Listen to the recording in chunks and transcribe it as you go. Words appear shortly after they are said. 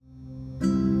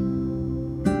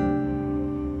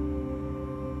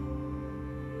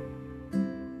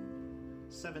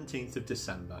17th of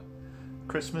December,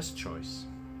 Christmas Choice.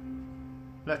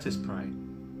 Let us pray.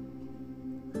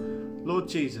 Lord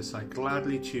Jesus, I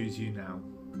gladly choose you now.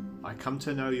 I come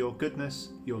to know your goodness,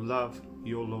 your love,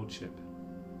 your lordship.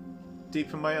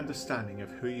 Deepen my understanding of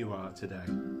who you are today.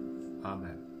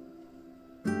 Amen.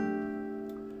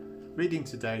 Reading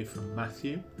today from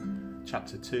Matthew,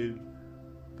 chapter 2,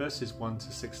 verses 1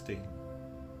 to 16.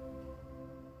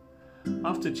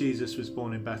 After Jesus was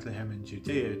born in Bethlehem in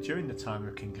Judea during the time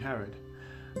of King Herod,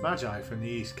 Magi from the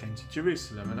east came to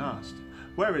Jerusalem and asked,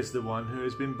 "Where is the one who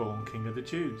has been born King of the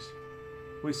Jews?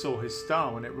 We saw his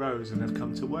star when it rose and have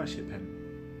come to worship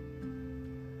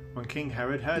him." When King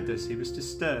Herod heard this, he was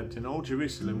disturbed, and all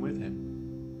Jerusalem with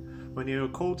him. When he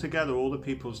had called together all the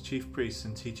people's chief priests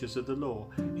and teachers of the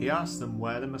law, he asked them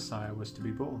where the Messiah was to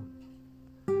be born.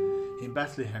 "In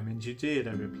Bethlehem in Judea,"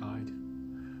 they replied,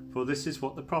 "for this is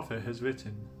what the prophet has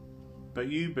written. But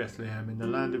you, Bethlehem, in the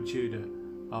land of Judah,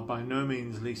 are by no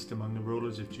means least among the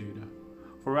rulers of Judah,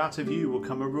 for out of you will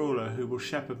come a ruler who will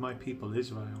shepherd my people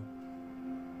Israel."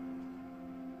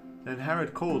 Then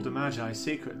Herod called the Magi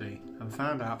secretly and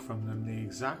found out from them the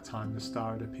exact time the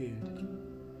star had appeared.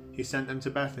 He sent them to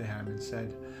Bethlehem and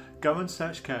said, "Go and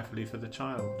search carefully for the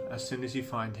child. As soon as you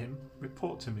find him,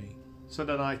 report to me, so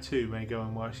that I too may go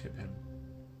and worship him."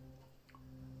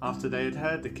 After they had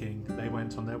heard the king, they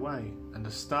went on their way, and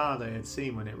the star they had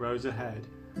seen when it rose ahead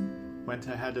went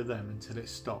ahead of them until it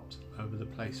stopped over the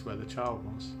place where the child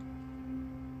was.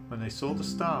 When they saw the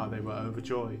star, they were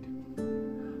overjoyed.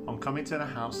 On coming to the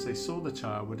house, they saw the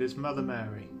child with his mother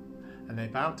Mary, and they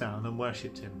bowed down and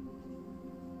worshipped him.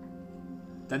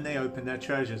 Then they opened their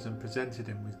treasures and presented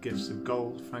him with gifts of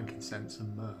gold, frankincense,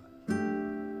 and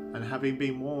myrrh. And having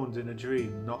been warned in a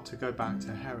dream not to go back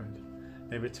to Herod,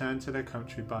 they returned to their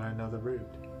country by another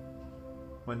route.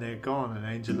 When they had gone, an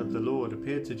angel of the Lord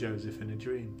appeared to Joseph in a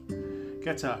dream.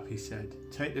 "Get up," he said,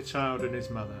 "take the child and his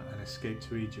mother and escape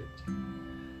to Egypt.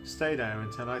 Stay there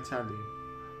until I tell you,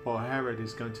 for Herod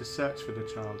is going to search for the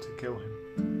child to kill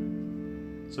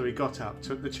him." So he got up,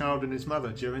 took the child and his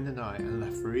mother during the night and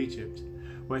left for Egypt,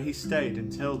 where he stayed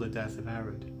until the death of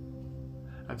Herod.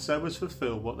 And so was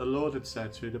fulfilled what the Lord had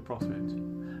said through the prophet,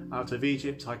 "Out of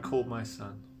Egypt I called my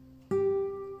son."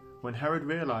 When Herod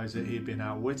realized that he had been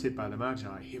outwitted by the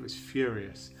Magi, he was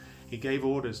furious. He gave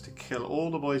orders to kill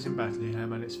all the boys in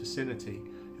Bethlehem and its vicinity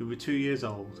who were 2 years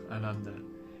old and under,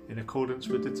 in accordance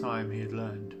with the time he had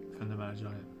learned from the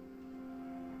Magi.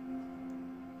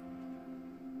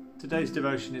 Today's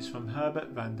devotion is from Herbert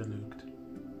van der Lugt.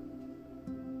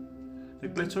 The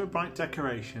glitter of bright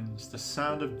decorations, the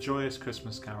sound of joyous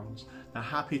Christmas carols, the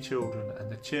happy children,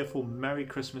 and the cheerful Merry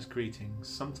Christmas greetings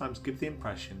sometimes give the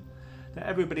impression that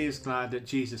everybody is glad that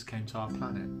Jesus came to our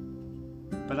planet.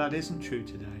 But that isn't true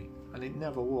today, and it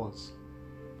never was.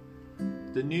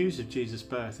 The news of Jesus'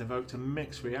 birth evoked a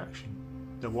mixed reaction.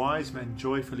 The wise men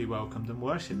joyfully welcomed and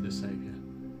worshipped the Saviour.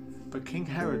 But King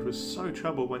Herod was so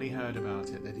troubled when he heard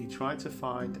about it that he tried to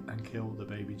find and kill the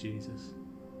baby Jesus.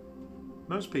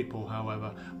 Most people,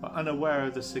 however, were unaware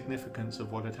of the significance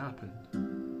of what had happened.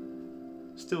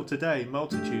 Still today,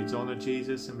 multitudes honour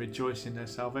Jesus and rejoice in their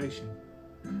salvation.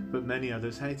 But many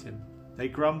others hate him. They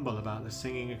grumble about the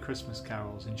singing of Christmas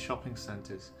carols in shopping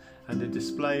centres and the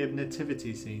display of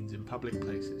nativity scenes in public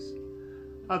places.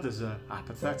 Others are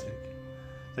apathetic.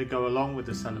 They go along with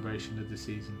the celebration of the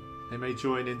season. They may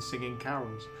join in singing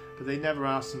carols, but they never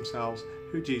ask themselves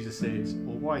who Jesus is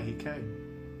or why he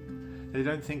came. They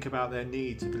don't think about their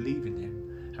need to believe in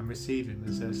him and receive him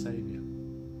as their Saviour.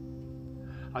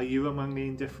 Are you among the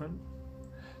indifferent?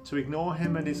 To ignore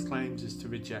him and his claims is to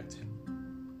reject him.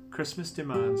 Christmas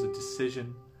demands a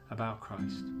decision about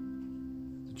Christ.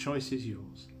 The choice is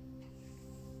yours.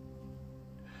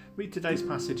 Read today's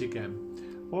passage again.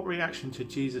 What reaction to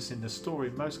Jesus in the story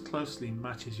most closely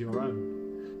matches your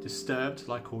own? Disturbed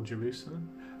like all Jerusalem?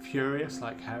 Furious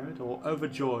like Herod? Or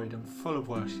overjoyed and full of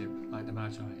worship like the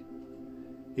Magi?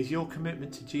 Is your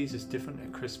commitment to Jesus different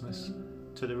at Christmas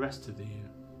to the rest of the year?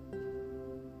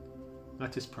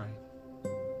 Let us pray.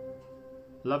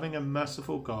 Loving and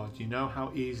merciful God, you know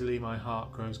how easily my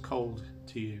heart grows cold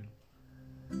to you.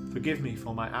 Forgive me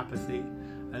for my apathy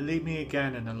and lead me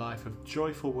again in a life of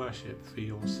joyful worship for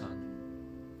your Son.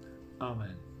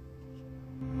 Amen.